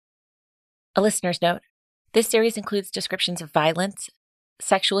A listener's note: this series includes descriptions of violence,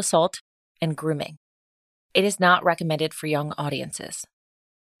 sexual assault, and grooming. It is not recommended for young audiences.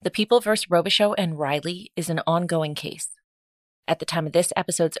 The People vs. Robichaux and Riley is an ongoing case. At the time of this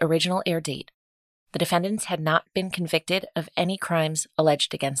episode's original air date, the defendants had not been convicted of any crimes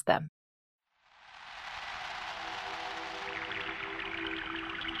alleged against them.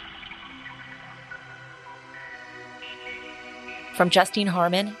 From Justine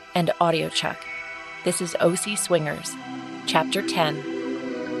Harmon and AudioChuck, this is OC Swingers, Chapter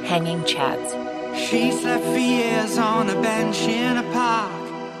 10, Hanging Chads. She slept for years on a bench in a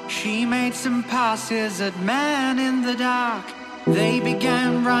park. She made some passes at men in the dark. They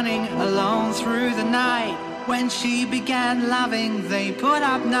began running alone through the night. When she began loving, they put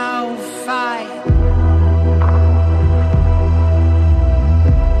up no fight.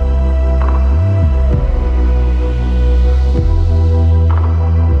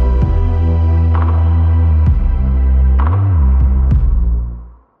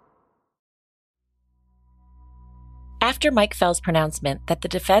 After Mike Fell's pronouncement that the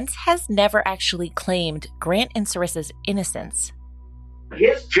defense has never actually claimed Grant and Sarissa's innocence,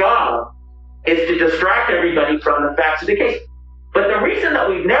 his job is to distract everybody from the facts of the case. But the reason that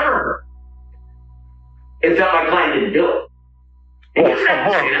we've never heard is that my client didn't do it.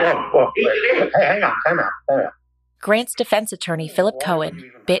 Hang on. Grant's defense attorney, Philip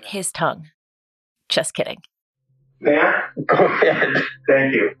Cohen, bit his tongue. Just kidding. May I? Go ahead.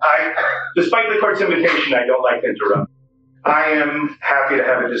 Thank you. Despite the court's invitation, I don't like to interrupt. I am happy to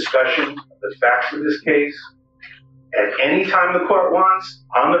have a discussion of the facts of this case at any time the court wants,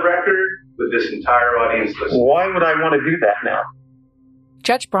 on the record, with this entire audience listening. Why would I want to do that now?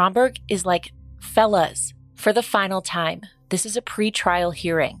 Judge Bromberg is like, fellas, for the final time, this is a pre-trial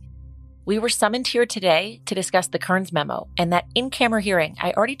hearing. We were summoned here today to discuss the Kearns memo, and that in-camera hearing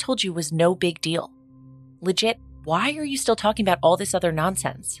I already told you was no big deal. Legit, why are you still talking about all this other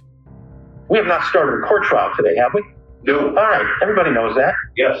nonsense? We have not started a court trial today, have we? No. All right, everybody knows that.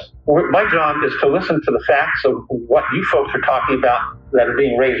 Yes. My job is to listen to the facts of what you folks are talking about that are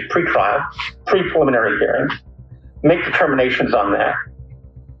being raised pre-trial, pre-preliminary hearings, make determinations on that.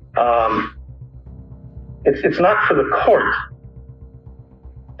 It's not for the court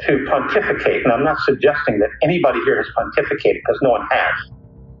to pontificate, and I'm not suggesting that anybody here has pontificated, because no one has.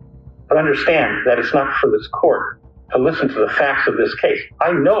 But understand that it's not for this court to listen to the facts of this case.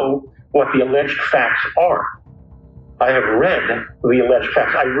 I know what the alleged facts are. I have read the alleged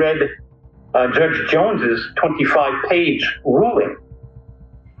facts. I read Judge Jones's 25-page ruling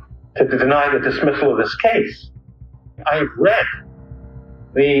to deny the dismissal of this case. I have read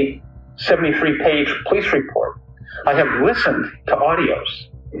the 73-page police report. I have listened to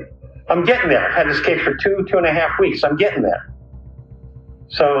audios. I'm getting there. I've had this case for 2.5 weeks. I'm getting there.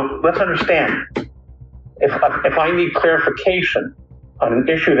 So let's understand, if I need clarification on an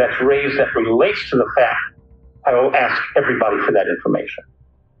issue that's raised that relates to the fact, I will ask everybody for that information.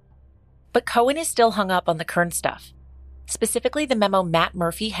 But Cohen is still hung up on the Kearns stuff, specifically the memo Matt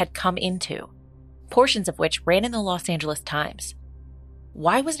Murphy had come into, portions of which ran in the Los Angeles Times.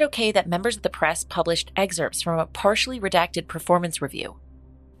 Why was it okay that members of the press published excerpts from a partially redacted performance review?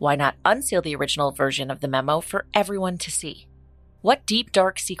 Why not unseal the original version of the memo for everyone to see? What deep,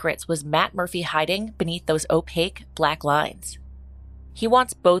 dark secrets was Matt Murphy hiding beneath those opaque black lines? He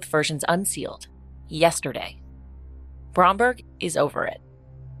wants both versions unsealed, yesterday. Bromberg is over it.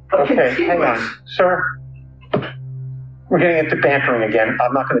 Okay, hang on. Sir, we're getting into bantering again.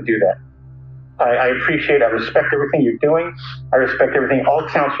 I'm not going to do that. I appreciate, I respect everything you're doing. I respect everything all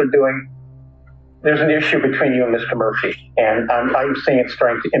counts are doing. There's an issue between you and Mr. Murphy, and I'm saying it's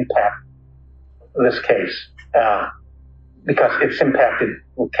starting to impact this case because it's impacted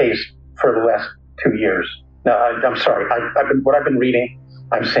the case for the last 2 years. No, I'm sorry. What I've been reading,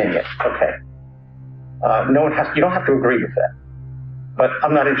 I'm seeing it. Okay. You don't have to agree with that. But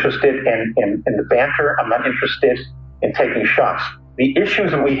I'm not interested in the banter. I'm not interested in taking shots. The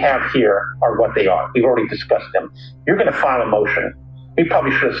issues that we have here are what they are. We've already discussed them. You're going to file a motion. We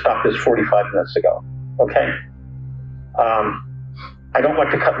probably should have stopped this 45 minutes ago. Okay? I don't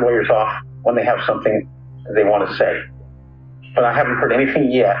like to cut lawyers off when they have something they want to say. But I haven't heard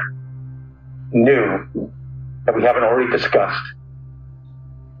anything yet new that we haven't already discussed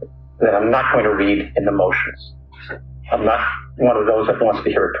that I'm not going to read in the motions. I'm not one of those that wants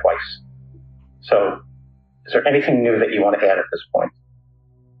to hear it twice. So, is there anything new that you want to add at this point?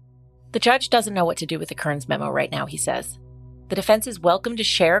 The judge doesn't know what to do with the Kearns memo right now, he says. The defense is welcome to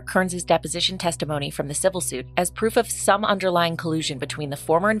share Kearns' deposition testimony from the civil suit as proof of some underlying collusion between the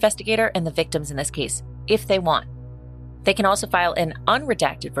former investigator and the victims in this case, if they want. They can also file an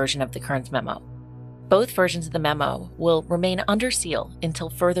unredacted version of the Kearns memo. Both versions of the memo will remain under seal until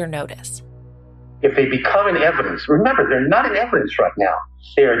further notice. If they become in evidence, remember, they're not in evidence right now.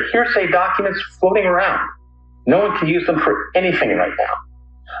 They are hearsay documents floating around. No one can use them for anything right now.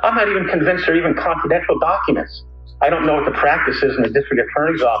 I'm not even convinced they're even confidential documents. I don't know what the practice is in the district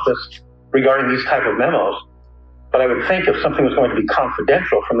attorney's office regarding these type of memos, but I would think if something was going to be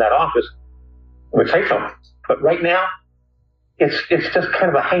confidential from that office, it would say so. But right now, it's just kind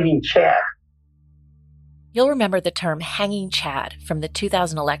of a hanging chad. You'll remember the term hanging chad from the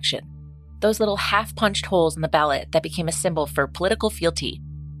 2000 election. Those little half-punched holes in the ballot that became a symbol for political fealty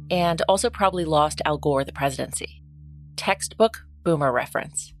and also probably lost Al Gore the presidency. Textbook boomer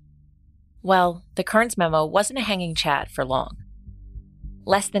reference. Well, the Kearns memo wasn't a hanging chad for long.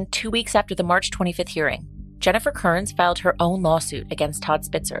 Less than 2 weeks after the March 25th hearing, Jennifer Kearns filed her own lawsuit against Todd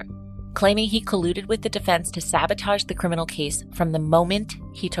Spitzer, claiming he colluded with the defense to sabotage the criminal case from the moment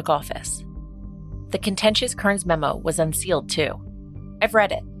he took office. The contentious Kearns memo was unsealed too. I've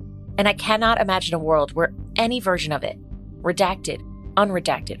read it, and I cannot imagine a world where any version of it, redacted,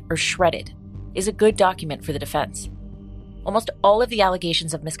 unredacted, or shredded, is a good document for the defense. Almost all of the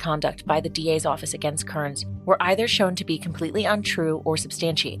allegations of misconduct by the DA's office against Kearns were either shown to be completely untrue or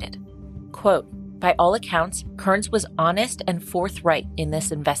substantiated. Quote, "By all accounts, Kearns was honest and forthright in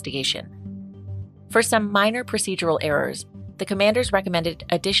this investigation." For some minor procedural errors, the commanders recommended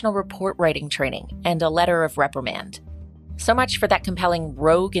additional report writing training and a letter of reprimand. So much for that compelling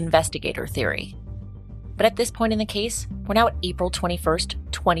rogue investigator theory. But at this point in the case, we're now at April 21st,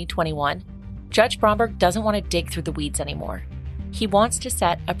 2021, Judge Bromberg doesn't want to dig through the weeds anymore. He wants to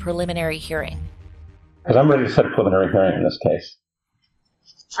set a preliminary hearing. Because I'm ready to set a preliminary hearing in this case.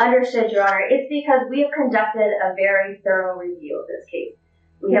 Understood, Your Honor. It's because we have conducted a very thorough review of this case.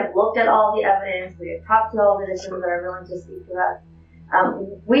 We have looked at all the evidence. We have talked to all the citizens that are willing to speak to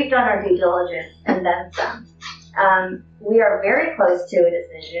us. We've done our due diligence and then some. We are very close to a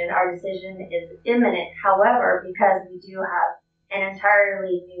decision. Our decision is imminent. However, because we do have an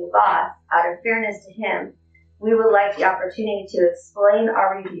entirely new boss, out of fairness to him, we would like the opportunity to explain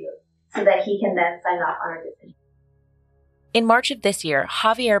our review so that he can then sign off on our decision. In March of this year,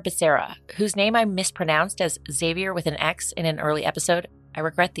 Javier Becerra, whose name I mispronounced as Xavier with an X in an early episode, I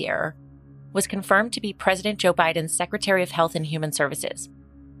regret the error, was confirmed to be President Joe Biden's Secretary of Health and Human Services.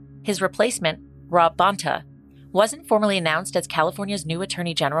 His replacement, Rob Bonta, wasn't formally announced as California's new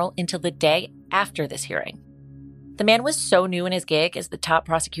Attorney General until the day after this hearing. The man was so new in his gig as the top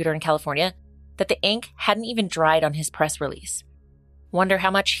prosecutor in California that the ink hadn't even dried on his press release. Wonder how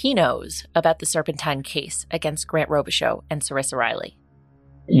much he knows about the Serpentine case against Grant Robichaux and Sarissa Riley.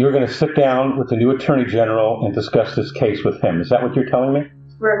 You're going to sit down with the new Attorney General and discuss this case with him. Is that what you're telling me?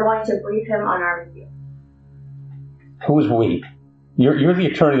 We're going to brief him on our review. Who's we? You're the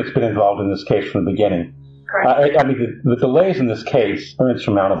attorney that's been involved in this case from the beginning. Correct. I mean, the delays in this case are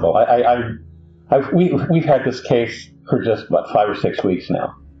insurmountable. We've had this case for just about 5 or 6 weeks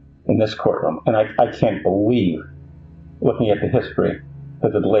now in this courtroom, and I can't believe, looking at the history,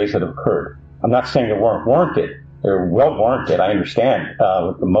 that the delays that have occurred. I'm not saying they weren't warranted. They're well warranted, I understand,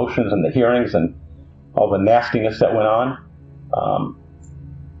 with the motions and the hearings and all the nastiness that went on.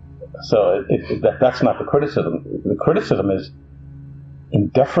 So that's not the criticism. The criticism is in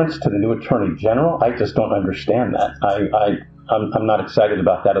deference to the new Attorney General. I just don't understand that. I'm not excited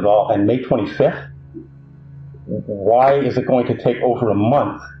about that at all. And May 25th, why is it going to take over a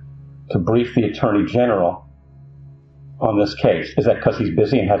month to brief the Attorney General on this case? Is that because he's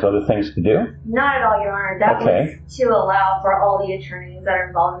busy and has other things to do? Not at all, Your Honor. That was to allow for all the attorneys that are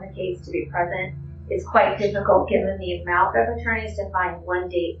involved in the case to be present. It's quite difficult, given the amount of attorneys, to find one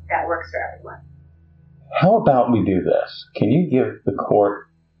date that works for everyone. How about we do this? Can you give the court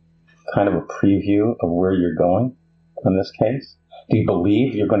kind of a preview of where you're going on this case? Do you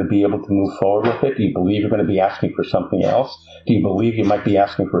believe you're going to be able to move forward with it? Do you believe you're going to be asking for something else? Do you believe you might be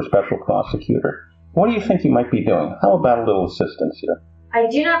asking for a special prosecutor? What do you think you might be doing? How about a little assistance here? I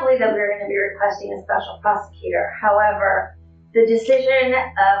do not believe that we're going to be requesting a special prosecutor. However, the decision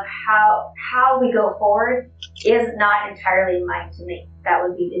of how we go forward is not entirely mine to make. That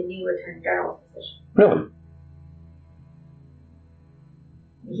would be the new Attorney General's decision. Really?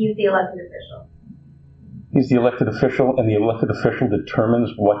 He's the elected official. He's the elected official, and the elected official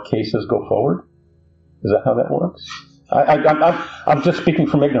determines what cases go forward? Is that how that works? I'm just speaking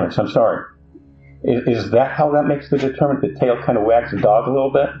from ignorance. I'm sorry. Is that how that makes the determination? The tail kind of wags the dog a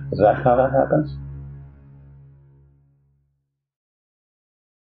little bit? Is that how that happens?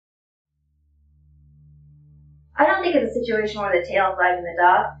 I don't think it's a situation where the tail is wagging the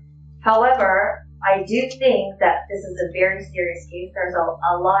dog. However, I do think that this is a very serious case. There's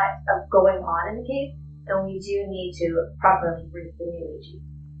a lot of going on in the case, and we do need to properly brief the new AG.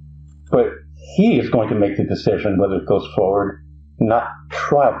 But he is going to make the decision whether it goes forward, not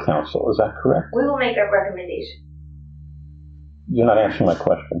trial counsel. Is that correct? We will make a recommendation. You're not answering my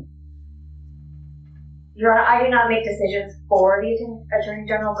question. Your Honor, I do not make decisions for the Attorney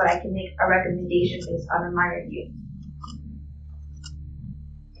General, but I can make a recommendation based on my review.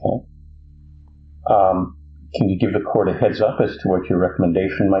 Okay. Can you give the court a heads up as to what your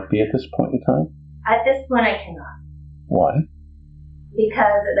recommendation might be at this point in time? At this point, I cannot. Why?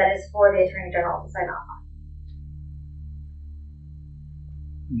 Because that is for the Attorney General to sign off on.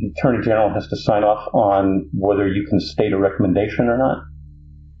 The Attorney General has to sign off on whether you can state a recommendation or not?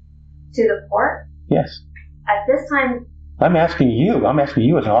 To the court? Yes. At this time... I'm asking you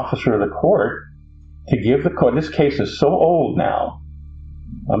as an officer of the court to give the court, this case is so old now,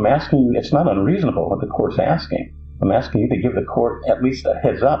 I'm asking you, it's not unreasonable what the court's asking. I'm asking you to give the court at least a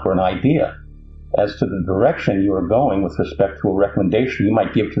heads up or an idea as to the direction you are going with respect to a recommendation you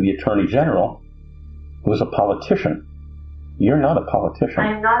might give to the Attorney General, who is a politician. You're not a politician.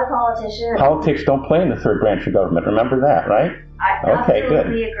 I'm not a politician. Politics don't play in the third branch of government. Remember that, right? I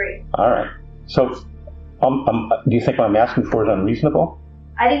absolutely agree. All right. So, do you think what I'm asking for is unreasonable?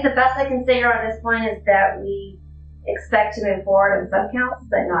 I think the best I can say here at this point is that we expect to move forward on some counts,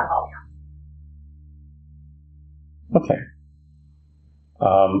 but not all counts. Okay.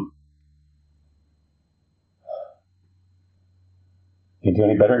 Can you do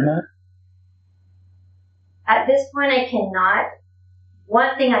any better than that? At this point, I cannot.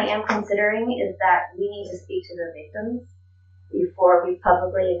 One thing I am considering is that we need to speak to the victims before we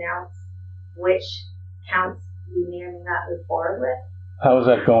publicly announce which counts we may or may not move forward with. How is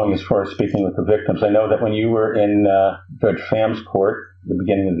that going as far as speaking with the victims? I know that when you were in Judge Pham's court at the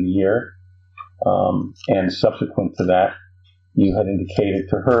beginning of the year, and subsequent to that, you had indicated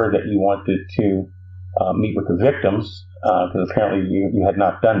to her that you wanted to meet with the victims, because apparently you had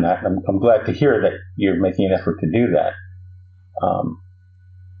not done that. And I'm glad to hear that you're making an effort to do that.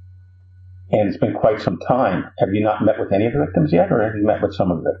 And it's been quite some time. Have you not met with any of the victims yet, or have you met with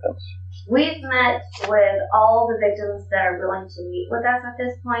some of the victims? We've met with all the victims that are willing to meet with us at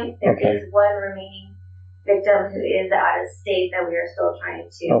this point. There is one remaining victim who is out of state that we are still trying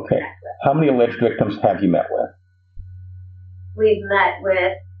to connect with. How many alleged victims have you met with? We've met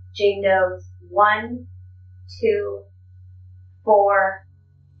with Jane Doe's 1, 2, 4,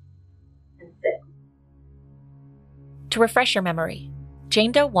 and 6. To refresh your memory,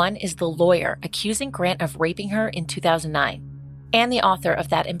 Jane Doe 1 is the lawyer accusing Grant of raping her in 2009, and the author of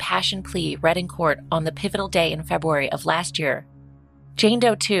that impassioned plea read in court on the pivotal day in February of last year. Jane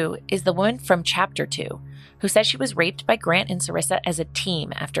Doe 2 is the woman from Chapter 2 who says she was raped by Grant and Sarissa as a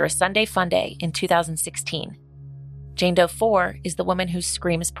team after a Sunday fun day in 2016. Jane Doe 4 is the woman whose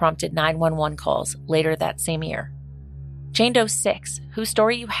screams prompted 911 calls later that same year. Jane Doe 6, whose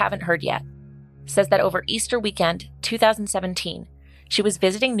story you haven't heard yet, says that over Easter weekend 2017, she was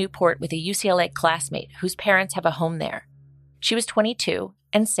visiting Newport with a UCLA classmate whose parents have a home there. She was 22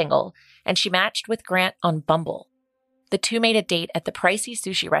 and single, and she matched with Grant on Bumble. The two made a date at the pricey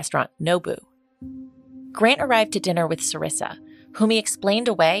sushi restaurant Nobu. Grant arrived to dinner with Sarissa, whom he explained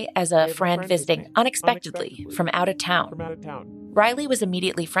away as a friend visiting unexpectedly from out of town. Riley was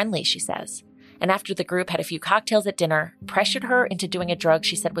immediately friendly, she says, and after the group had a few cocktails at dinner, pressured her into doing a drug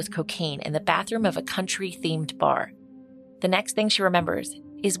she said was cocaine in the bathroom of a country-themed bar. The next thing she remembers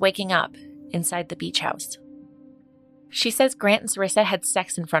is waking up inside the beach house. She says Grant and Sarissa had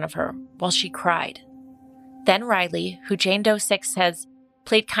sex in front of her while she cried. Then Riley, who Jane Doe 6 says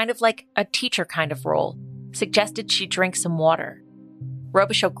played kind of like a teacher kind of role, suggested she drink some water.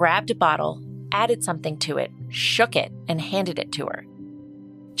 Robichaud grabbed a bottle, added something to it, shook it, and handed it to her.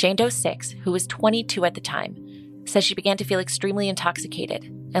 Jane Doe 6, who was 22 at the time, says she began to feel extremely intoxicated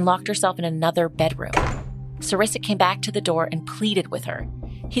and locked herself in another bedroom. Sarissa came back to the door and pleaded with her.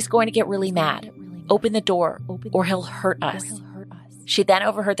 He's going to get really mad. Open the door, or he'll hurt us. She then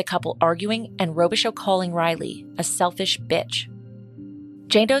overheard the couple arguing and Robichaud calling Riley a selfish bitch.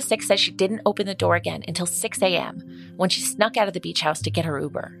 Jane Doe 6 says she didn't open the door again until 6 a.m. when she snuck out of the beach house to get her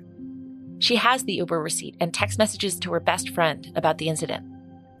Uber. She has the Uber receipt and text messages to her best friend about the incident.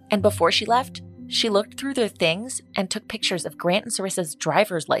 And before she left, she looked through their things and took pictures of Grant and Sarissa's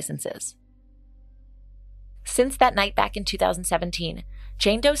driver's licenses. Since that night back in 2017,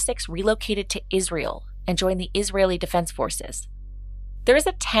 Jane Doe 6 relocated to Israel and joined the Israeli Defense Forces. There is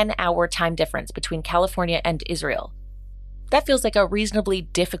a 10-hour time difference between California and Israel. That feels like a reasonably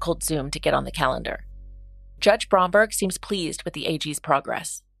difficult Zoom to get on the calendar. Judge Bromberg seems pleased with the AG's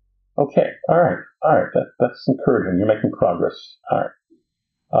progress. Okay. All right. That's encouraging. You're making progress. All right.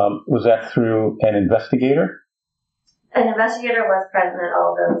 Was that through an investigator? An investigator was present at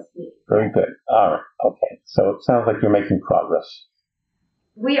all those meetings. Very good. All right. Okay. So it sounds like you're making progress.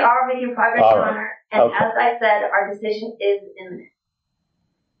 We are making progress, All Your right. Honor. And Okay. as I said, our decision is imminent.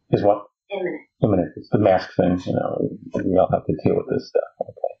 Is what? Imminent. It's the mask thing. We all have to deal with this stuff.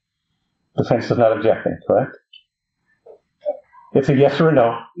 Okay. Defense is not objecting, correct? It's a yes or a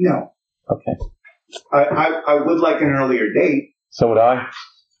no. No. Okay. I would like an earlier date, So would I.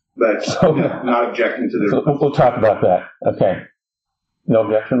 but So- not objecting to So the. we'll talk about that. Okay. No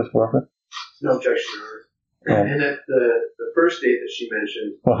objection, Mr. Worker? No objection, Your Honor. And at the first date that she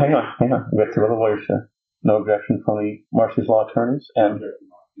mentioned, Well, hang on. We got two other lawyers here. No objection from the Marcy's Law attorneys? And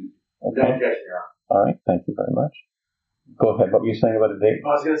okay. objection, Your Honor. All right. Thank you very much. Go ahead. What were you saying about a date?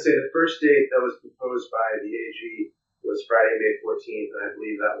 I was going to say the first date that was proposed by the AG was Friday, May 14th, and I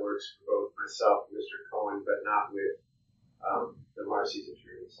believe that works for both myself and Mr. Cohen, but not with the Marcy's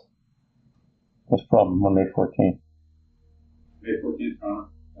attorneys. What's the problem on May 14th? May 14th, Your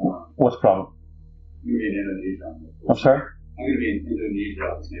Honor. What's the problem? I'm going to be in Indonesia on May 14th. I'm sorry? I'm going to be in Indonesia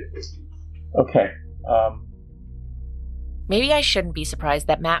on May 14th. Okay. Maybe I shouldn't be surprised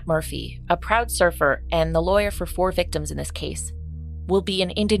that Matt Murphy, a proud surfer and the lawyer for 4 victims in this case, will be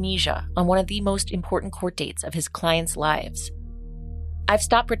in Indonesia on one of the most important court dates of his clients' lives. I've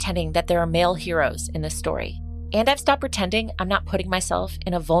stopped pretending that there are male heroes in this story, and I've stopped pretending I'm not putting myself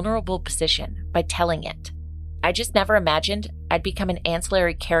in a vulnerable position by telling it. I just never imagined I'd become an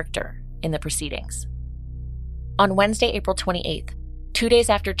ancillary character in the proceedings. On Wednesday, April 28th, 2 days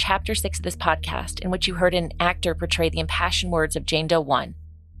after Chapter 6 of this podcast, in which you heard an actor portray the impassioned words of Jane Doe 1,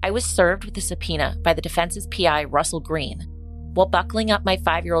 I was served with a subpoena by the defense's PI, Russell Green, while buckling up my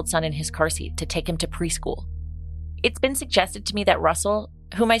 5-year-old son in his car seat to take him to preschool. It's been suggested to me that Russell,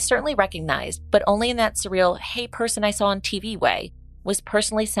 whom I certainly recognized, but only in that surreal, hey person I saw on TV way, was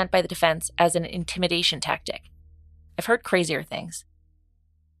personally sent by the defense as an intimidation tactic. I've heard crazier things.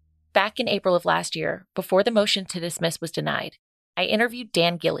 Back in April of last year, before the motion to dismiss was denied, I interviewed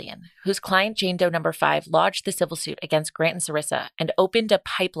Dan Gillian, whose client Jane Doe No. 5 lodged the civil suit against Grant and Sarissa and opened a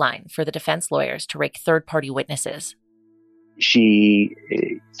pipeline for the defense lawyers to rake third-party witnesses. She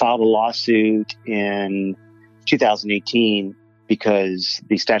filed a lawsuit in 2018 because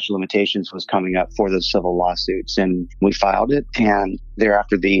the statute of limitations was coming up for those civil lawsuits, and we filed it. And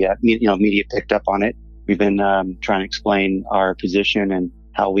thereafter, the media picked up on it. We've been trying to explain our position and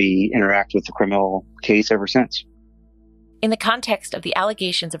how we interact with the criminal case ever since. In the context of the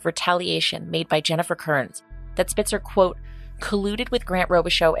allegations of retaliation made by Jennifer Kearns, that Spitzer, quote, colluded with Grant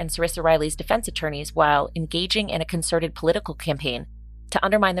Robichaux and Sarissa Riley's defense attorneys while engaging in a concerted political campaign to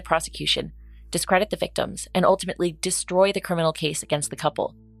undermine the prosecution, discredit the victims, and ultimately destroy the criminal case against the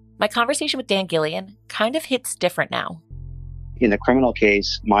couple. My conversation with Dan Gillian kind of hits different now. In the criminal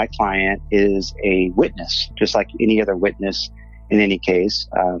case, my client is a witness, just like any other witness in any case.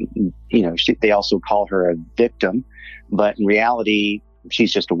 They also call her a victim, but in reality,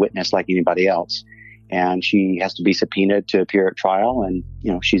 she's just a witness like anybody else. And she has to be subpoenaed to appear at trial, and,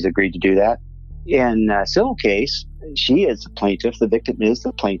 she's agreed to do that. In a civil case, she is the plaintiff, the victim is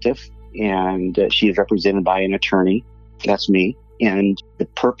the plaintiff, and she is represented by an attorney. That's me. And the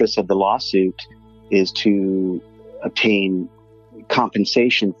purpose of the lawsuit is to obtain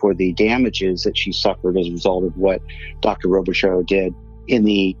compensation for the damages that she suffered as a result of what Dr. Robichaux did. In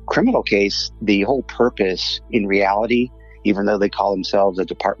the criminal case, the whole purpose, in reality, even though they call themselves a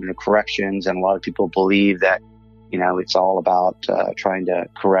Department of Corrections, and a lot of people believe that, it's all about trying to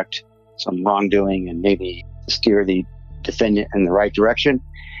correct some wrongdoing and maybe steer the defendant in the right direction.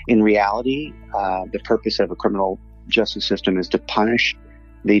 In reality, the purpose of a criminal justice system is to punish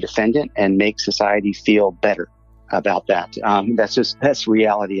the defendant and make society feel better about that. That's the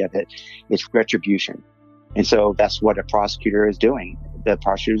reality of it. It's retribution. And so that's what a prosecutor is doing. The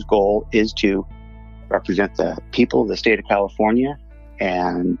prosecutor's goal is to represent the people of the state of California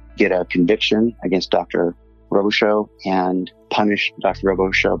and get a conviction against Dr. Robichaux and punish Dr.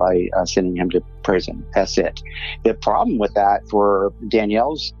 Robichaux by sending him to prison. That's it. The problem with that, for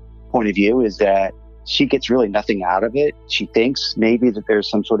Danielle's point of view, is that she gets really nothing out of it. She thinks maybe that there's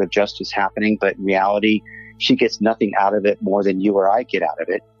some sort of justice happening, but in reality, she gets nothing out of it more than you or I get out of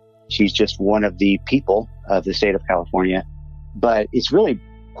it. She's just one of the people of the state of California. But it's really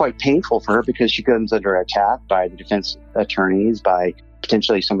quite painful for her because she comes under attack by the defense attorneys, by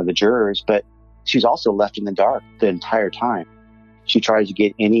potentially some of the jurors, but she's also left in the dark the entire time. She tries to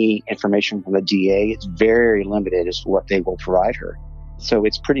get any information from the DA. It's very limited as to what they will provide her. So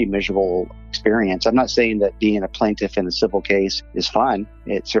it's pretty miserable experience. I'm not saying that being a plaintiff in a civil case is fun.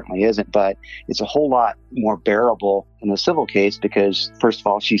 It certainly isn't, but it's a whole lot more bearable in a civil case because, first of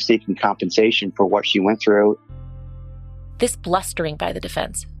all, she's seeking compensation for what she went through. This blustering by the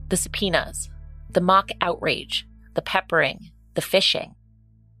defense, the subpoenas, the mock outrage, the peppering, the fishing,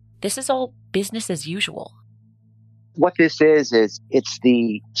 this is all business as usual. What this is it's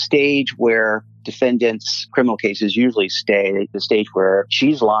the stage where defendants' criminal cases usually stay, the stage where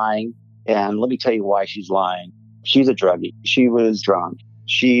she's lying. And let me tell you why she's lying. She's a druggie. She was drunk.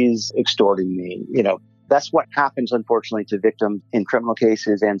 She's extorting me. That's what happens, unfortunately, to victims in criminal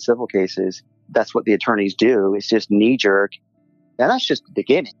cases and civil cases. That's what the attorneys do. It's just knee jerk. And that's just the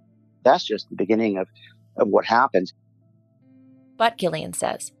beginning. That's just the beginning of what happens. But Gillian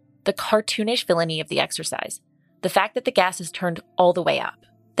says, the cartoonish villainy of the exercise, the fact that the gas is turned all the way up,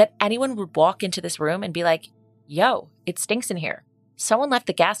 that anyone would walk into this room and be like, yo, it stinks in here. Someone left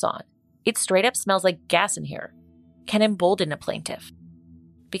the gas on. It straight up smells like gas in here, can embolden a plaintiff.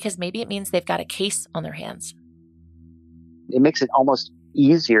 Because maybe it means they've got a case on their hands. It makes it almost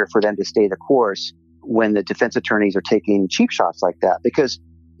easier for them to stay the course when the defense attorneys are taking cheap shots like that. Because,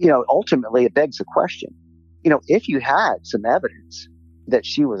 ultimately it begs the question, if you had some evidence that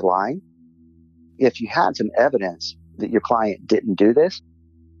she was lying, if you had some evidence that your client didn't do this,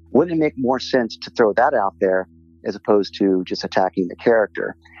 wouldn't it make more sense to throw that out there as opposed to just attacking the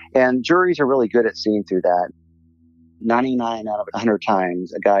character? And juries are really good at seeing through that. 99 out of 100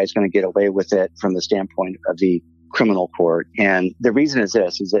 times, a guy is going to get away with it from the standpoint of the criminal court. And the reason is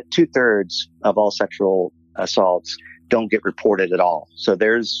this, is that 2/3 of all sexual assaults don't get reported at all. So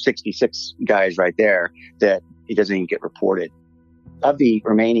there's 66 guys right there that it doesn't even get reported. Of the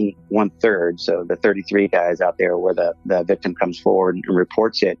remaining 1/3, so the 33 guys out there where the victim comes forward and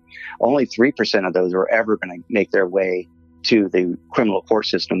reports it, only 3% of those are ever going to make their way to the criminal court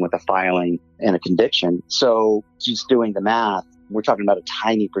system with a filing and a conviction. So just doing the math, we're talking about a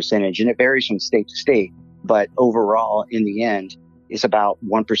tiny percentage, and it varies from state to state. But overall, in the end, it's about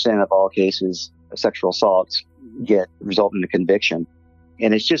 1% of all cases of sexual assaults result in a conviction.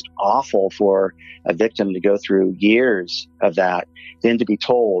 And it's just awful for a victim to go through years of that, then to be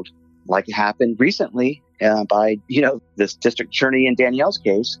told, like it happened recently by, this district attorney in Danielle's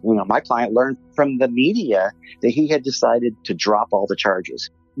case. My client learned from the media that he had decided to drop all the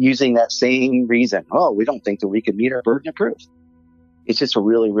charges using that same reason. Oh, we don't think that we could meet our burden of proof. It's just a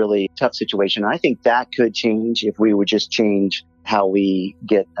really, really tough situation. I think that could change if we would just change how we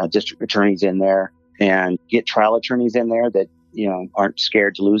get district attorneys in there and get trial attorneys in there that aren't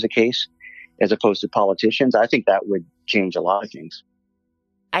scared to lose a case as opposed to politicians. I think that would change a lot of things.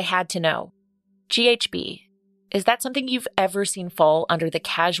 I had to know. GHB, is that something you've ever seen fall under the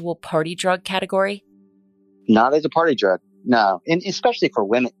casual party drug category? Not as a party drug, no. And especially for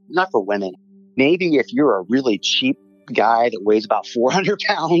women, not for women. Maybe if you're a really cheap guy that weighs about 400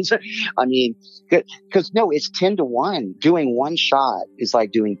 pounds, because no, it's 10-1. Doing one shot is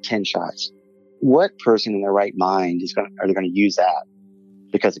like doing 10 shots. What person in their right mind are they going to use that?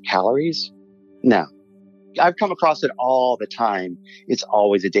 Because of calories? No. I've come across it all the time. It's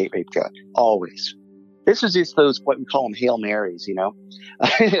always a date rape drug. Always. This is just those, what we call them, Hail Marys,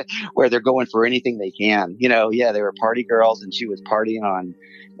 where they're going for anything they can. They were party girls and she was partying on,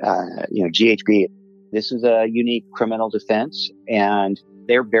 GHB. This is a unique criminal defense and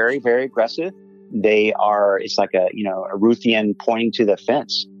they're very, very aggressive. It's like a Ruthian pointing to the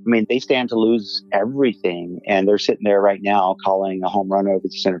fence. They stand to lose everything, and they're sitting there right now calling a home run over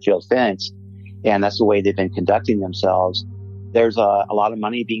the center field fence. And that's the way they've been conducting themselves. There's a lot of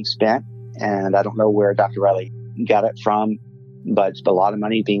money being spent, and I don't know where Dr. Riley got it from, but it's a lot of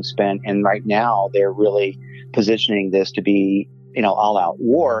money being spent. And right now they're really positioning this to be, all out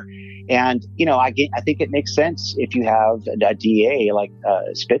war. And, I think it makes sense if you have a DA like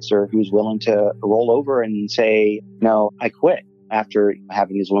Spitzer who's willing to roll over and say, no, I quit after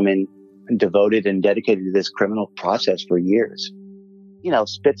having these women devoted and dedicated to this criminal process for years.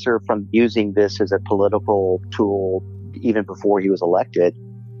 Spitzer, from using this as a political tool even before he was elected,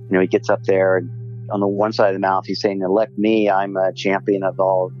 he gets up there and on the one side of the mouth, he's saying, elect me, I'm a champion of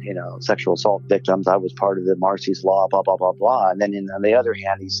all, sexual assault victims. I was part of the Marsy's Law, blah, blah, blah, blah. And then on the other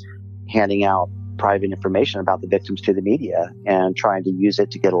hand, he's handing out private information about the victims to the media and trying to use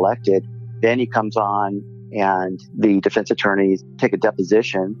it to get elected. Then he comes on and the defense attorneys take a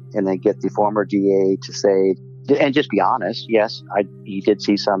deposition and they get the former DA to say, and just be honest, yes, he did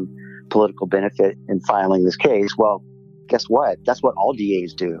see some political benefit in filing this case. Well, guess what? That's what all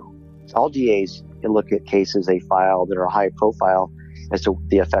DAs do. All DAs look at cases they file that are high profile as to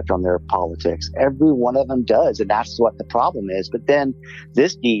the effect on their politics. Every one of them does, and that's what the problem is. But then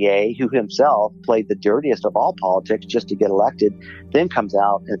this DA, who himself played the dirtiest of all politics just to get elected, then comes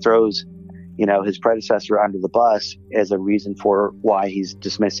out and throws his predecessor under the bus as a reason for why he's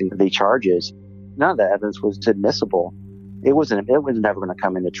dismissing the charges. None of the evidence was admissible. It was never going to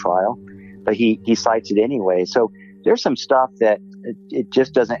come into trial, but he cites it anyway. So there's some stuff that it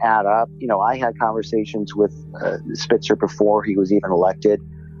just doesn't add up. I had conversations with Spitzer before he was even elected.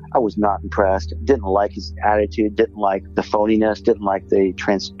 I was not impressed. Didn't like his attitude. Didn't like the phoniness. Didn't like the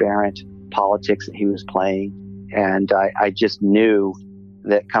transparent politics that he was playing. And I just knew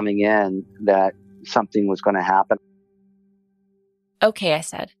that coming in that something was going to happen. Okay, I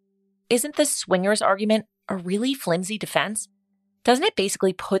said. Isn't the swingers argument a really flimsy defense? Doesn't it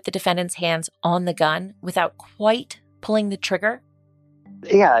basically put the defendant's hands on the gun without quite pulling the trigger?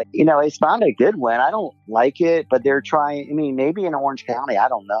 Yeah, it's not a good one. I don't like it, but they're trying. Maybe in Orange County, I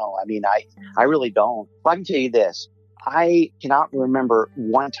don't know. I really don't. But I can tell you this. I cannot remember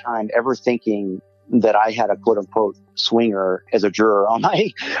one time ever thinking that I had a quote unquote swinger as a juror on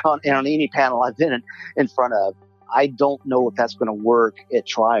any panel I've been in front of. I don't know if that's going to work at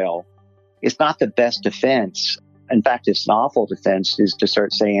trial. It's not the best defense. In fact, it's an awful defense is to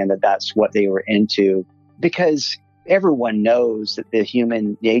start saying that that's what they were into, because everyone knows that the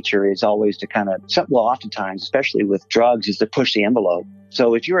human nature is always to oftentimes, especially with drugs, is to push the envelope.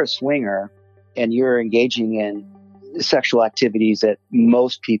 So if you're a swinger and you're engaging in sexual activities that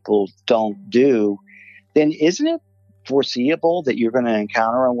most people don't do, then isn't it foreseeable that you're going to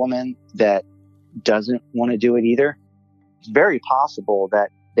encounter a woman that doesn't want to do it either? It's very possible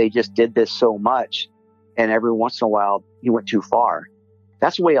that they just did this so much and every once in a while you went too far.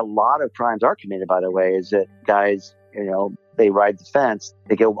 That's the way a lot of crimes are committed, by the way, is that guys, they ride the fence.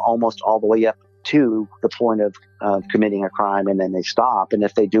 They go almost all the way up to the point of committing a crime, and then they stop. And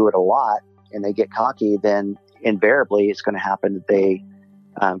if they do it a lot and they get cocky, then invariably it's going to happen that they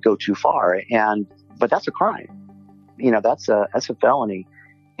go too far. But that's a crime. That's a felony.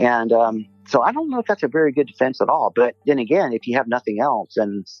 And so I don't know if that's a very good defense at all. But then again, if you have nothing else,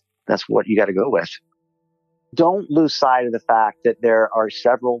 then that's what you got to go with. Don't lose sight of the fact that there are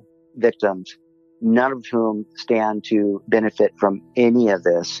several victims, none of whom stand to benefit from any of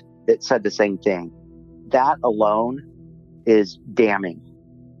this, that said the same thing. That alone is damning.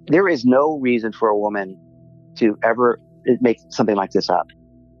 There is no reason for a woman to ever make something like this up.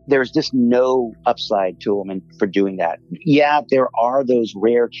 There's just no upside to a woman for doing that. Yeah, there are those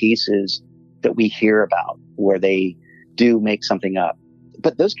rare cases that we hear about where they do make something up.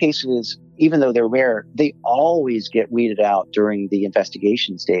 But those cases, even though they're rare, they always get weeded out during the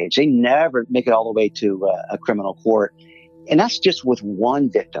investigation stage. They never make it all the way to a criminal court. And that's just with one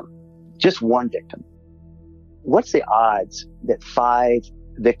victim. Just one victim. What's the odds that 5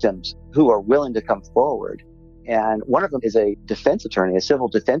 victims who are willing to come forward, and one of them is a defense attorney, a civil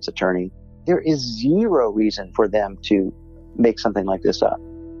defense attorney, there is zero reason for them to make something like this up.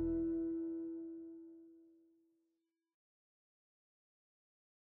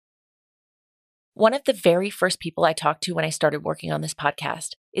 One of the very first people I talked to when I started working on this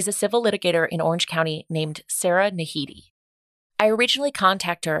podcast is a civil litigator in Orange County named Sarah Nahidi. I originally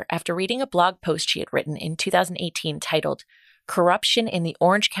contacted her after reading a blog post she had written in 2018 titled Corruption in the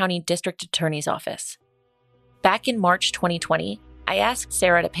Orange County District Attorney's Office. Back in March 2020, I asked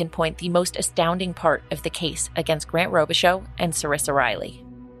Sarah to pinpoint the most astounding part of the case against Grant Robichaux and Sarissa Riley.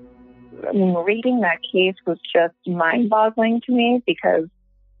 Reading that case was just mind-boggling to me, because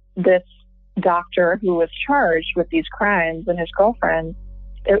this doctor who was charged with these crimes and his girlfriend,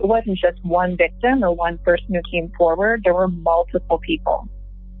 it wasn't just one victim or one person who came forward. There were multiple people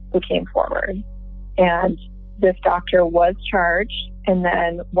who came forward. And this doctor was charged. And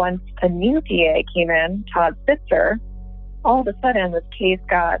then once a new DA came in, Todd Spitzer, all of a sudden this case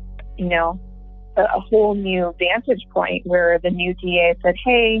got, a whole new vantage point where the new DA said,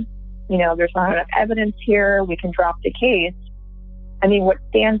 hey, there's not enough evidence here. We can drop the case. What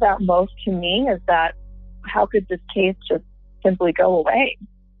stands out most to me is that how could this case just simply go away?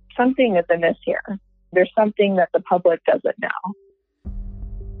 Something is amiss here. There's something that the public doesn't know.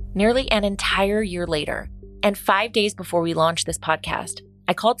 Nearly an entire year later, and 5 days before we launched this podcast,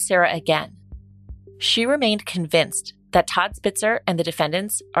 I called Sarah again. She remained convinced that Todd Spitzer and the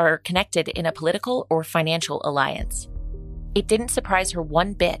defendants are connected in a political or financial alliance. It didn't surprise her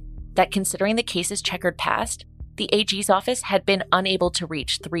one bit that, considering the case's checkered past, the AG's office had been unable to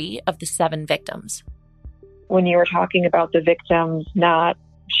reach 3 of the 7 victims. When you were talking about the victims not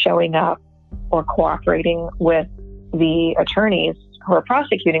showing up or cooperating with the attorneys who are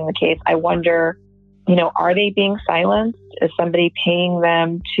prosecuting the case, I wonder, are they being silenced? Is somebody paying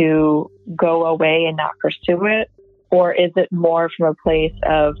them to go away and not pursue it? Or is it more from a place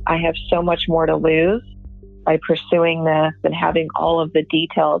of, I have so much more to lose by pursuing this and having all of the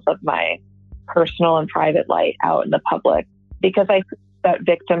details of my personal and private life out in the public? Because I think that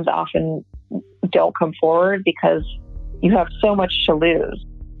victims often don't come forward because you have so much to lose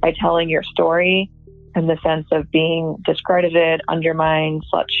by telling your story, in the sense of being discredited, undermined,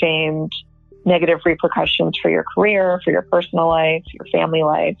 slut-shamed, negative repercussions for your career, for your personal life, your family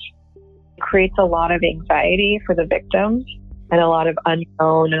life. It creates a lot of anxiety for the victims and a lot of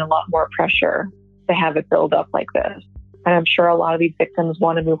unknown and a lot more pressure to have it build up like this. And I'm sure a lot of these victims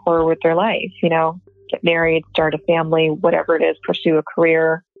want to move forward with their life, get married, start a family, whatever it is, pursue a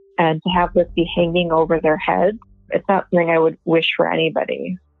career. And to have this be hanging over their heads, it's not something I would wish for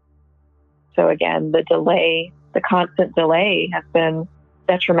anybody. So again, the constant delay has been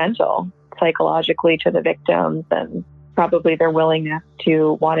detrimental psychologically to the victims and probably their willingness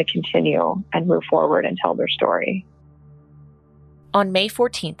to want to continue and move forward and tell their story. On May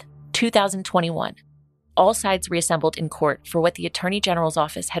 14th, 2021, all sides reassembled in court for what the Attorney General's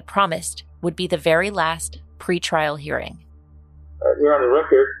office had promised would be the very last pre-trial hearing. You're on the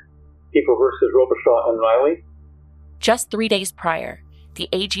record, People versus Robichaud and Riley. Just 3 days prior, the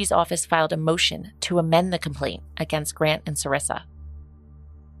AG's office filed a motion to amend the complaint against Grant and Sarissa.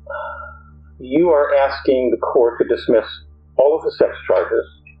 You are asking the court to dismiss all of the sex charges,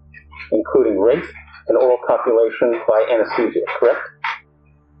 including rape and oral copulation by anesthesia, correct?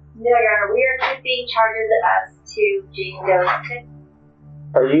 No, Your Honor. We are keeping charges as to Jane Doe 6.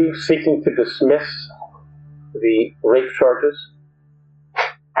 Are you seeking to dismiss the rape charges?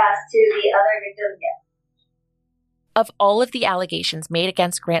 As to the other victims, yes. Of all of the allegations made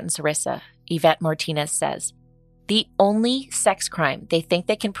against Grant and Sarissa, Yvette Martinez says, the only sex crime they think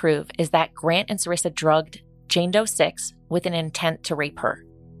they can prove is that Grant and Sarissa drugged Jane Doe 6 with an intent to rape her.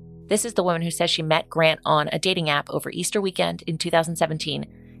 This is the woman who says she met Grant on a dating app over Easter weekend in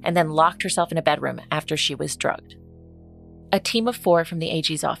 2017 and then locked herself in a bedroom after she was drugged. A team of 4 from the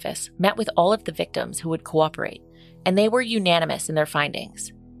AG's office met with all of the victims who would cooperate, and they were unanimous in their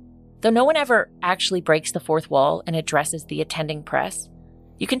findings. Though no one ever actually breaks the fourth wall and addresses the attending press,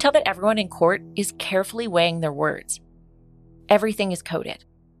 you can tell that everyone in court is carefully weighing their words. Everything is coded.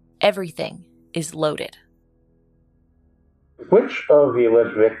 Everything is loaded. Which of the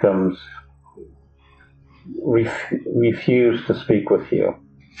alleged victims refused to speak with you?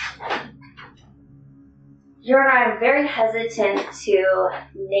 Your Honor, I'm very hesitant to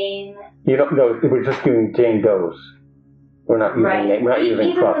name... You don't know, we're just doing Jane Doe's. We're not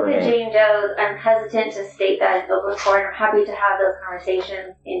using proper names. Even with the Jane Doe's, I'm hesitant to state that in open court. I'm happy to have those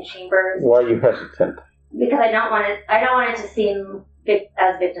conversations in chambers. Why are you hesitant? Because I don't want it to seem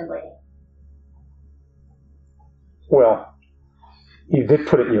as victim blaming. Well, you did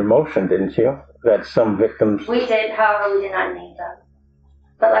put it in your motion, didn't you? That some victims... We did, however, we did not name them.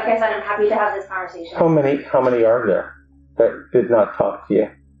 But like I said, I'm happy to have this conversation. How many are there that did not talk to you?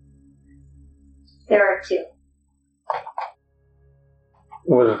 There are 2.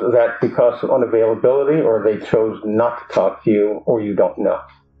 Was that because of unavailability, or they chose not to talk to you, or you don't know?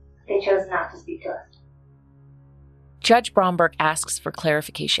 They chose not to speak to us. Judge Bromberg asks for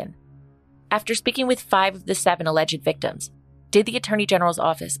clarification. After speaking with 5 of the 7 alleged victims, did the Attorney General's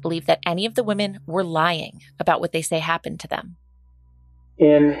office believe that any of the women were lying about what they say happened to them?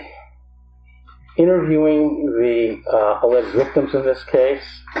 In interviewing the alleged victims in this case,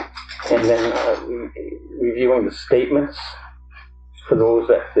 and then reviewing the statements for those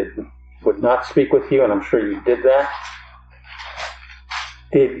that would not speak with you, and I'm sure you did that,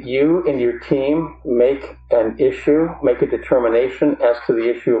 did you and your team make a determination as to the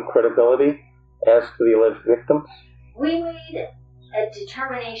issue of credibility as to the alleged victims? We made a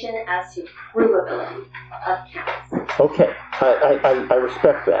determination as to provability of counts. Okay, I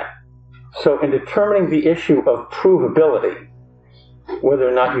respect that. So in determining the issue of provability, whether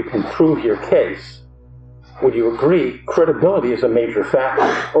or not you can prove your case, would you agree credibility is a major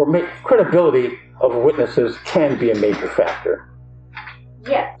factor, or credibility of witnesses can be a major factor?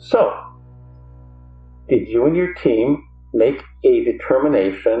 Yes. So, did you and your team make a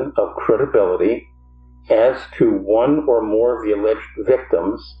determination of credibility as to one or more of the alleged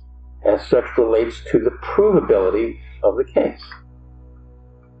victims as such relates to the provability of the case?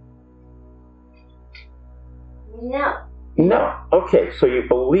 No. No. Okay, so you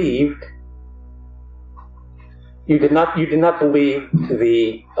did not believe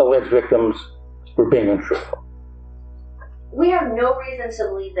the alleged victims were being untruthful. We have no reason to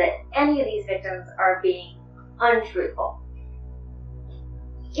believe that any of these victims are being untruthful.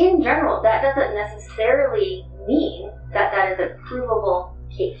 In general, that doesn't necessarily mean that that is a provable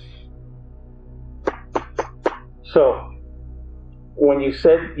case. So, when you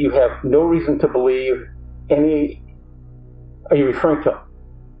said you have no reason to believe are you referring to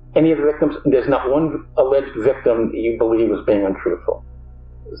any of the victims? There's not one alleged victim that you believe was being untruthful.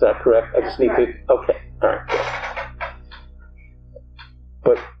 Is that correct? That's correct. Okay, all right.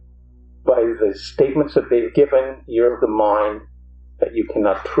 But by the statements that they've given, you're of the mind that you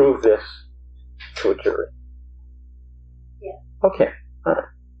cannot prove this to a jury. Yeah. Okay, all right.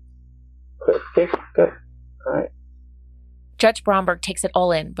 Clarification, good. All right. Judge Bromberg takes it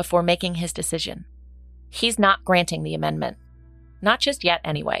all in before making his decision. He's not granting the amendment. Not just yet,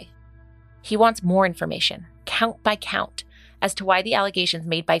 anyway. He wants more information, count by count, as to why the allegations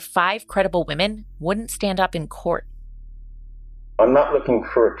made by 5 credible women wouldn't stand up in court. I'm not looking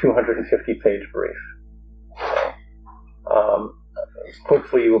for a 250-page brief.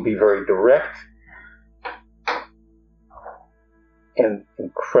 Hopefully you will be very direct and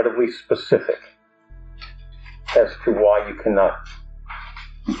incredibly specific as to why you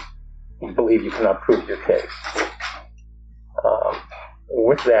believe you cannot prove your case.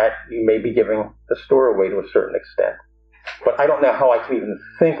 With that, you may be giving the store away to a certain extent. But I don't know how I can even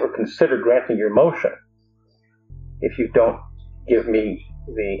think or consider granting your motion if you don't give me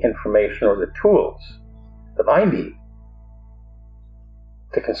the information or the tools that I need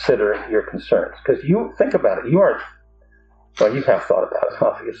to consider your concerns. Because you think about it, you have thought about it,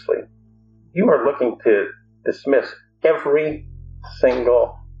 obviously. You are looking to dismiss every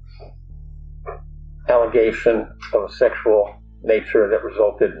single allegation of a sexual nature that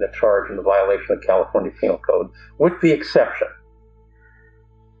resulted in a charge in the violation of California Penal Code, with the exception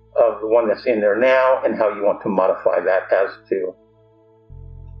of the one that's in there now and how you want to modify that as to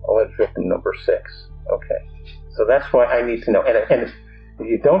alleged victim number 6. Okay. So that's why I need to know. And if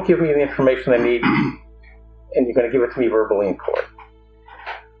you don't give me the information I need, and you're going to give it to me verbally in court,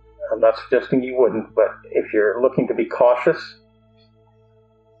 I'm not suggesting you wouldn't, but if you're looking to be cautious,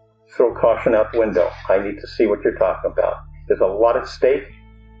 throw caution out the window. I need to see what you're talking about. There's a lot at stake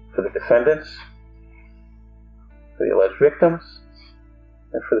for the defendants, for the alleged victims,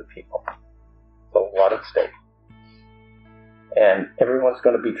 and for the people. There's a lot at stake. And everyone's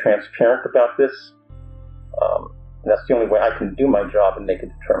going to be transparent about this. And that's the only way I can do my job and make a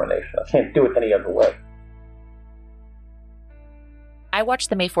determination. I can't do it any other way. I watched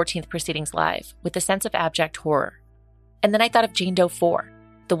the May 14th proceedings live with a sense of abject horror. And then I thought of Jane Doe 4,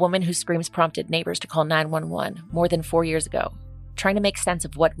 the woman whose screams prompted neighbors to call 911 more than 4 years ago, trying to make sense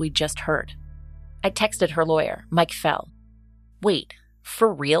of what we just heard. I texted her lawyer, Mike Fell. Wait,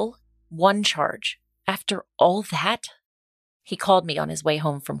 for real? 1 charge? After all that? He called me on his way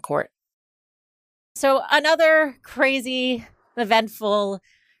home from court. So another crazy, eventful,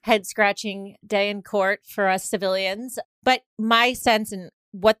 head-scratching day in court for us civilians. But my sense and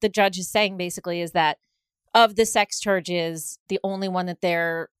what the judge is saying basically is that of the sex charges, the only one that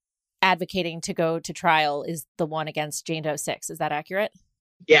they're advocating to go to trial is the one against Jane Doe 6. Is that accurate?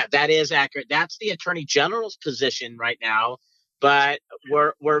 Yeah, that is accurate. That's the Attorney General's position right now. But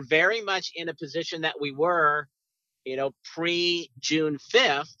we're very much in a position that we were, pre-June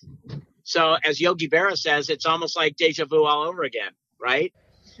 5th. So as Yogi Berra says, it's almost like deja vu all over again, right?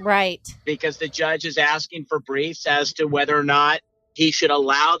 Right. Because the judge is asking for briefs as to whether or not he should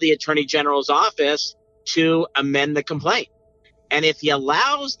allow the Attorney General's office to amend the complaint. And if he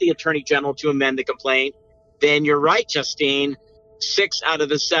allows the Attorney General to amend the complaint, then you're right, Justine, 6 out of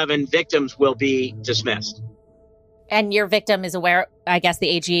the 7 victims will be dismissed. And your victim is aware, I guess the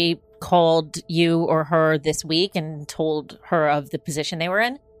AG called you or her this week and told her of the position they were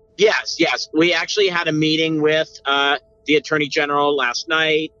in? Yes. We actually had a meeting with the Attorney General last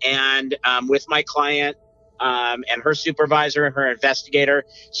night and with my client and her supervisor and her investigator.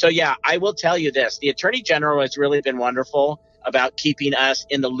 So, yeah, I will tell you this. The Attorney General has really been wonderful about keeping us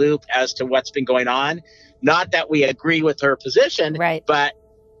in the loop as to what's been going on. Not that we agree with her position, right, but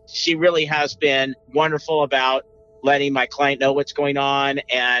she really has been wonderful about letting my client know what's going on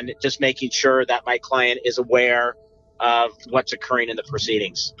and just making sure that my client is aware of what's occurring in the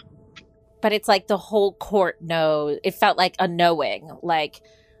proceedings. But it's like the whole court knows. It felt like a knowing, like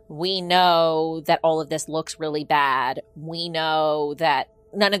we know that all of this looks really bad. We know that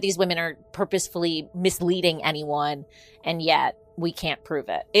none of these women are purposefully misleading anyone, and yet we can't prove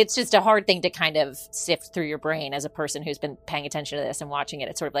it. It's just a hard thing to kind of sift through your brain as a person who's been paying attention to this and watching it.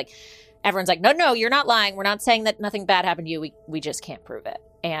 It's sort of like everyone's like, no, you're not lying. We're not saying that nothing bad happened to you. We just can't prove it.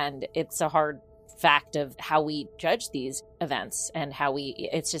 And it's a hard fact of how we judge these events and how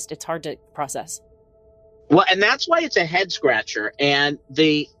it's hard to process. Well, and that's why it's a head scratcher. And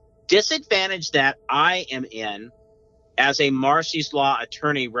the disadvantage that I am in as a Marcy's Law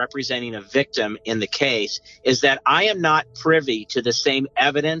attorney representing a victim in the case is that I am not privy to the same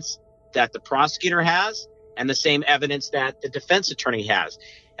evidence that the prosecutor has and the same evidence that the defense attorney has.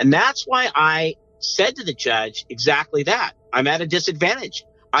 And that's why I said to the judge exactly that. I'm at a disadvantage.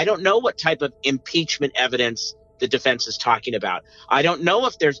 I don't know what type of impeachment evidence the defense is talking about. I don't know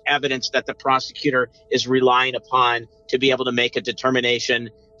if there's evidence that the prosecutor is relying upon to be able to make a determination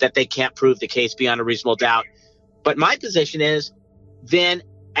that they can't prove the case beyond a reasonable doubt. But my position is, then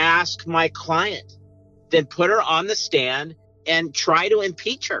ask my client, then put her on the stand and try to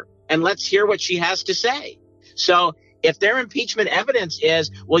impeach her. And let's hear what she has to say. So if their impeachment evidence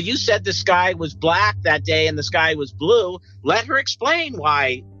is, well, you said the sky was black that day and the sky was blue, let her explain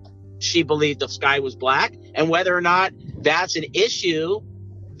why she believed the sky was black and whether or not that's an issue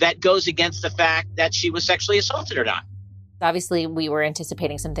that goes against the fact that she was sexually assaulted or not. Obviously, we were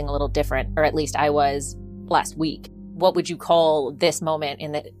anticipating something a little different, or at least I was last week. What would you call this moment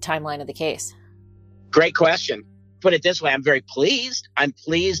in the timeline of the case? Great question. Put it this way, I'm very pleased. I'm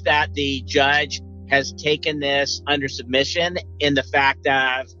pleased that the judge has taken this under submission in the fact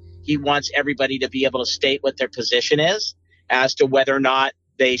that he wants everybody to be able to state what their position is as to whether or not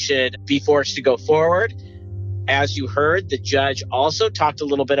they should be forced to go forward. As you heard, the judge also talked a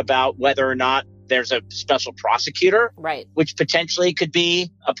little bit about whether or not there's a special prosecutor, right, which potentially could be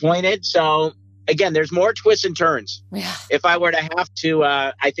appointed. So again, there's more twists and turns. Yeah. If I were to have to,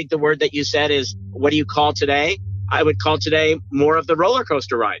 I think the word that you said is, what do you call today? I would call today more of the roller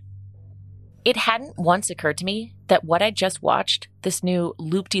coaster ride. It hadn't once occurred to me that what I just watched, this new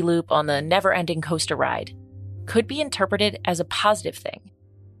loop-de-loop on the never-ending coaster ride, could be interpreted as a positive thing.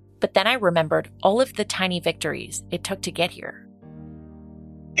 But then I remembered all of the tiny victories it took to get here.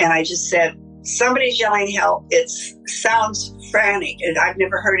 And I just said, somebody's yelling help. It sounds frantic, and I've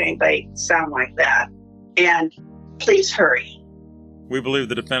never heard anybody sound like that. And please hurry. We believe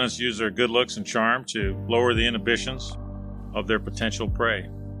the defendants use their good looks and charm to lower the inhibitions of their potential prey.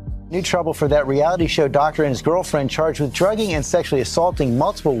 New trouble for that reality show doctor and his girlfriend charged with drugging and sexually assaulting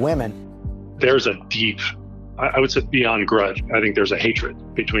multiple women. There's a deep, I would say beyond grudge, I think there's a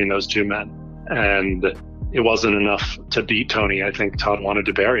hatred between those two men. And it wasn't enough to beat Tony. I think Todd wanted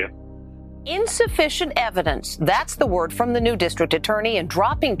to bury him. Insufficient evidence. That's the word from the new district attorney in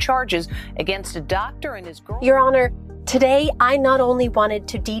dropping charges against a doctor and his girlfriend. Your Honor, today I not only wanted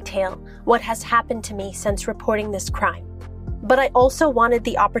to detail what has happened to me since reporting this crime, but I also wanted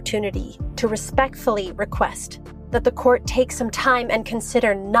the opportunity to respectfully request that the court take some time and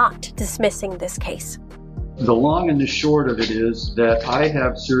consider not dismissing this case. The long and the short of it is that I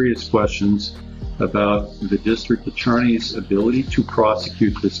have serious questions about the district attorney's ability to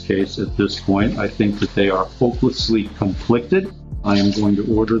prosecute this case at this point. I think that they are hopelessly conflicted. I am going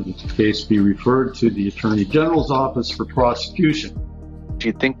to order that the case be referred to the Attorney General's office for prosecution.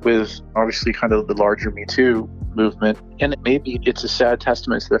 You think with obviously kind of the larger Me Too movement, and maybe it's a sad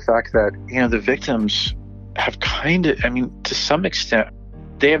testament to the fact that, the victims have kind of, to some extent,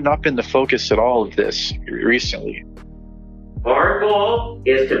 they have not been the focus at all of this recently. Our goal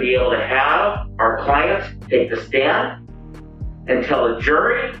is to be able to have our clients take the stand and tell the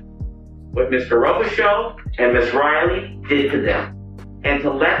jury what Mr. Robichaux and Ms. Riley did to them, and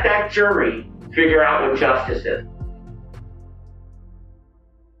to let that jury figure out what justice is.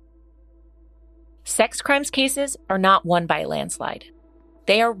 Sex crimes cases are not won by a landslide.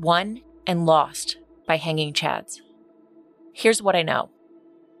 They are won and lost by hanging chads. Here's what I know.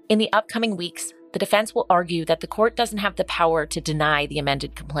 In the upcoming weeks, the defense will argue that the court doesn't have the power to deny the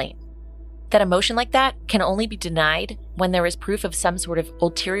amended complaint. That a motion like that can only be denied when there is proof of some sort of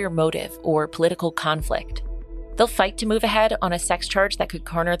ulterior motive or political conflict. They'll fight to move ahead on a sex charge that could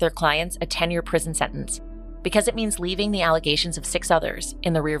garner their clients a 10-year prison sentence, because it means leaving the allegations of 6 others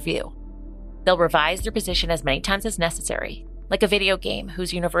in the rear view. They'll revise their position as many times as necessary, like a video game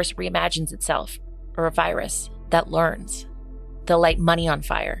whose universe reimagines itself, or a virus that learns. They'll light money on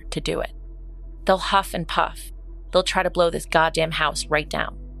fire to do it. They'll huff and puff. They'll try to blow this goddamn house right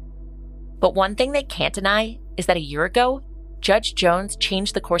down. But one thing they can't deny is that a year ago, Judge Jones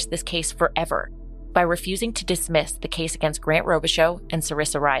changed the course of this case forever by refusing to dismiss the case against Grant Robichaux and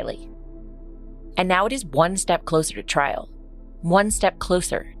Sarissa Riley. And now it is one step closer to trial, one step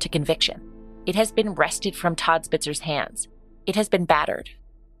closer to conviction. It has been wrested from Todd Spitzer's hands. It has been battered,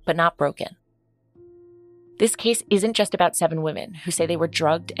 but not broken. This case isn't just about 7 women who say they were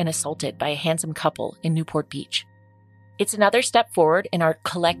drugged and assaulted by a handsome couple in Newport Beach. It's another step forward in our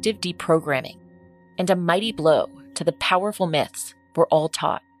collective deprogramming and a mighty blow to the powerful myths we're all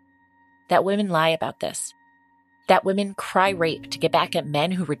taught. That women lie about this. that women cry rape to get back at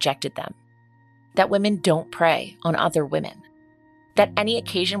men who rejected them, that women don't prey on other women, that any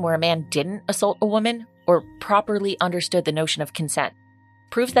occasion where a man didn't assault a woman or properly understood the notion of consent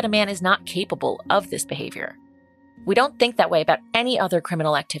proves that a man is not capable of this behavior. We don't think that way about any other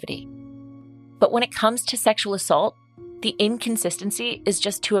criminal activity. But when it comes to sexual assault, the inconsistency is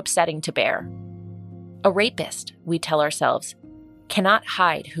just too upsetting to bear. A rapist, we tell ourselves, cannot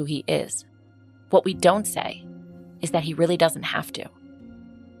hide who he is. What we don't say is that he really doesn't have to.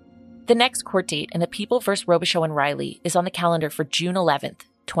 The next court date in the People v. Robichaux and Riley is on the calendar for June 11th,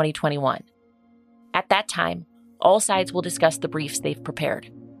 2021. At that time, all sides will discuss the briefs they've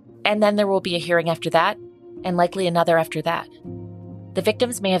prepared. And then there will be a hearing after that, and likely another after that. The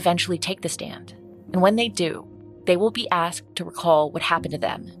victims may eventually take the stand, and when they do, they will be asked to recall what happened to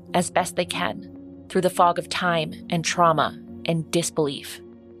them as best they can through the fog of time and trauma and disbelief.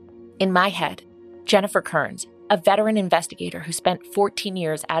 In my head, Jennifer Kearns, a veteran investigator who spent 14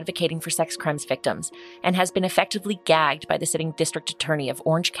 years advocating for sex crimes victims and has been effectively gagged by the sitting district attorney of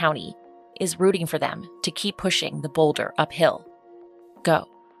Orange County, is rooting for them to keep pushing the boulder uphill. Go,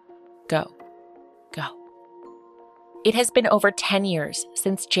 go, go. It has been over 10 years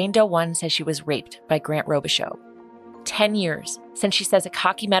since Jane Doe 1 says she was raped by Grant Robichaux. 10 years since she says a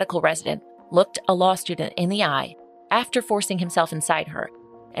cocky medical resident looked a law student in the eye after forcing himself inside her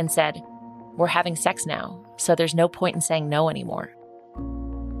and said, "We're having sex now, so there's no point in saying no anymore."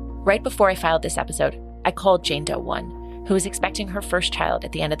 Right before I filed this episode, I called Jane Doe 1, who was expecting her first child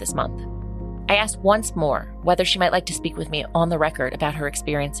at the end of this month. I asked once more whether she might like to speak with me on the record about her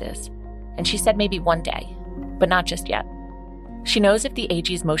experiences, and she said maybe one day, but not just yet. She knows if the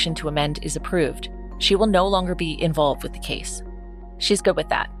AG's motion to amend is approved, she will no longer be involved with the case. She's good with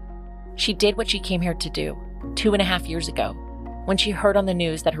that. She did what she came here to do 2.5 years ago, when she heard on the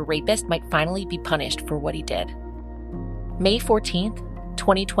news that her rapist might finally be punished for what he did. May 14th,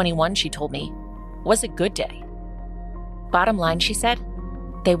 2021, she told me, was a good day. Bottom line, she said,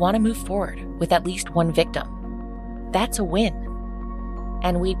 they want to move forward with at least one victim. That's a win.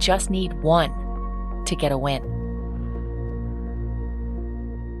 And we just need one to get a win.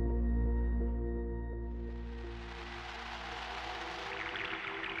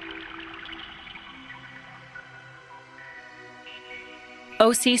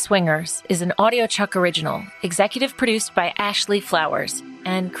 OC Swingers is an AudioChuck original, executive produced by Ashley Flowers,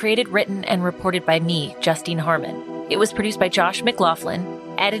 and created, written, and reported by me, Justine Harmon. It was produced by Josh McLaughlin,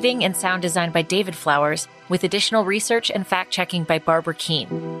 editing and sound design by David Flowers, with additional research and fact-checking by Barbara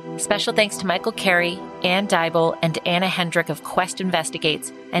Keene. Special thanks to Michael Carey, Ann Dybel, and Anna Hendrick of Quest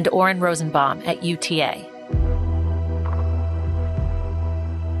Investigates, and Oren Rosenbaum at UTA.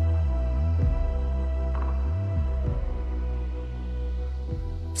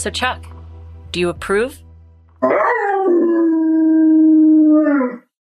 So Chuck, do you approve